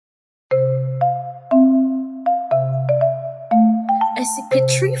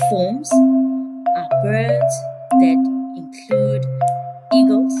Accipitry forms are birds that include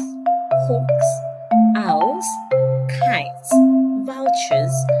eagles, hawks, owls, kites,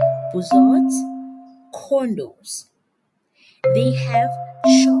 vultures, buzzards, condors. They have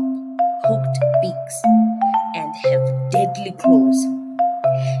sharp, hooked beaks and have deadly claws.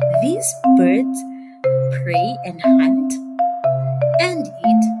 These birds prey and hunt and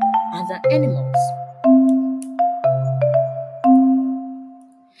eat other animals.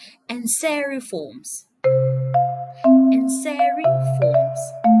 Anseriforms. Anseriforms.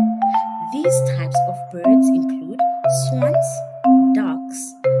 These types of birds include swans,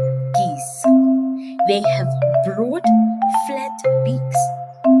 ducks, geese. They have broad, flat beaks.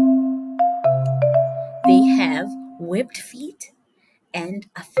 They have webbed feet and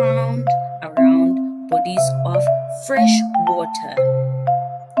are found around bodies of fresh water.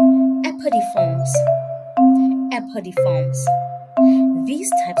 Apodiforms. Apodiforms.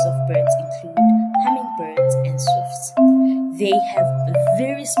 These types of birds include hummingbirds and swifts. They have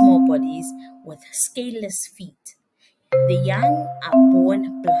very small bodies with scaleless feet. The young are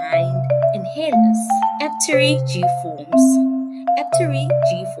born blind and hairless. Apterygiforms.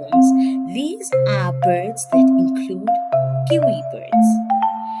 Apterygiforms. These are birds that include kiwi birds.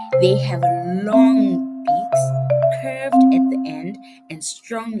 They have long beaks, curved at the end, and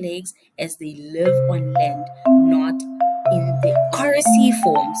strong legs as they live on land, not in the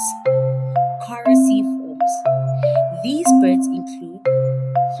choriciforms. Choriciforms. These birds include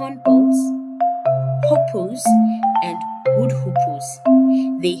hornbills, hoopoes, and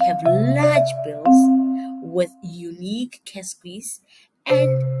woodhoopers. They have large bills with unique casques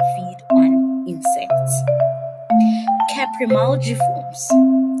and feed on insects. Caprimalgiforms.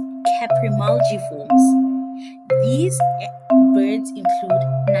 Caprimalgiforms. These birds include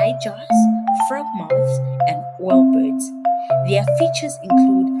nightjars, frogmouths, and oilbirds. Their features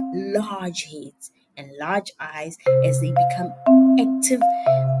include large heads and large eyes as they become active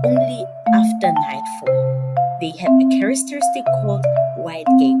only after nightfall. They have a characteristic called wide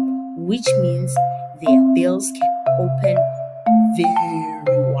gape, which means their bills can open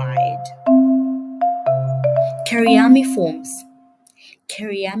very wide. Caryamiforms.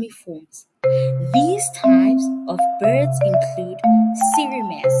 Caryamiforms. These types of birds include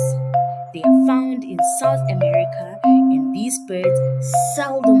sirenias. They are found in South America, and these birds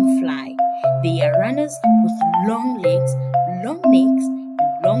seldom fly. They are runners with long legs, long necks,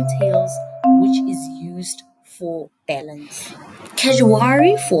 and long tails, which is used for balance.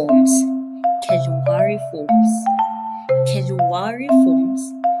 Cajuariforms. Cajuariforms. Cajuariforms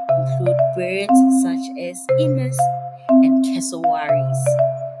include birds such as emus and cassowaries.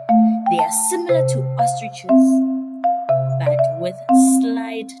 They are similar to ostriches, but with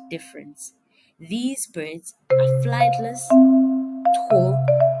slight difference. These birds are flightless, tall,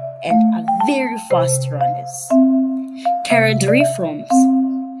 and are very fast runners. Charadriforms.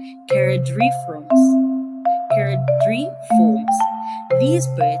 Charadriforms. Charadriforms. These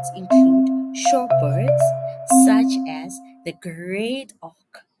birds include shorebirds such as the great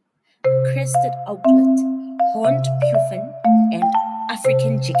auk, crested auklet, horned puffin, and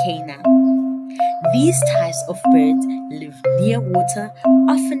African jacana. These types of birds live near water,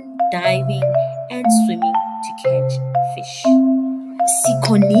 often diving and swimming to catch fish.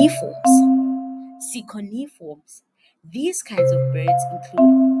 Syconiforms. Syconiforms. These kinds of birds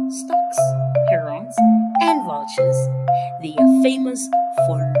include storks, herons, and vultures. They are famous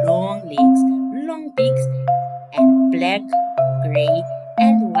for long legs, long beaks, and black, gray,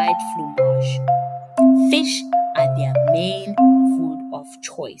 and white plumage. Fish are their main food of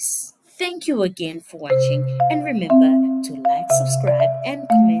choice. Thank you again for watching, and remember to like, subscribe, and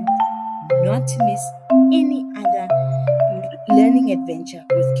comment not to miss any other learning adventure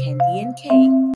with Candy and Kay.